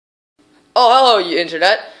Oh, hello, you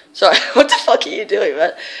internet. Sorry, what the fuck are you doing,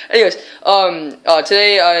 man? Anyways,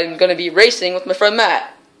 today I'm gonna be racing with my friend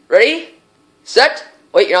Matt. Ready? Set?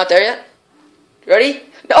 Wait, you're not there yet? Ready?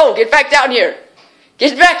 No, get back down here!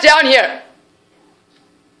 Get back down here!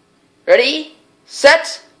 Ready?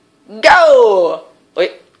 Set? Go!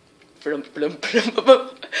 Wait. Look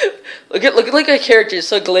at my character, it's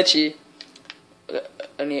so glitchy.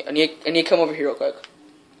 I need to come over here real quick.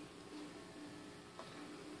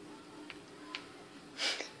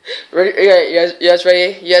 Ready? You guys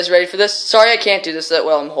ready? You guys ready for this? Sorry I can't do this that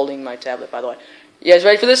well. I'm holding my tablet, by the way. You guys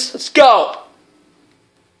ready for this? Let's go!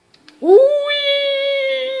 Whee!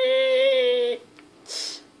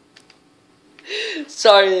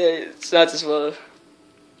 Sorry, it's not this well.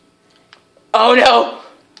 Oh no!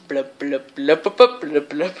 Blah, blah, blah, blah, blah, blah,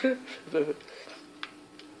 blah, blah.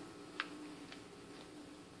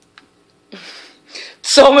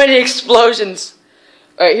 So many explosions!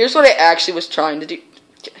 Alright, here's what I actually was trying to do.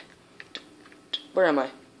 Where am I?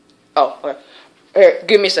 Oh, okay. Here,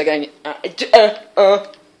 give me a second. Here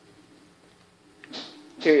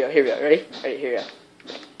we go, Ready? Ready, here we go.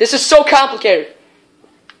 This is so complicated.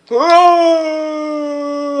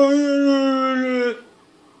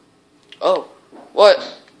 Oh,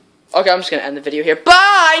 what? Okay, I'm just gonna end the video here.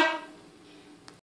 Bye!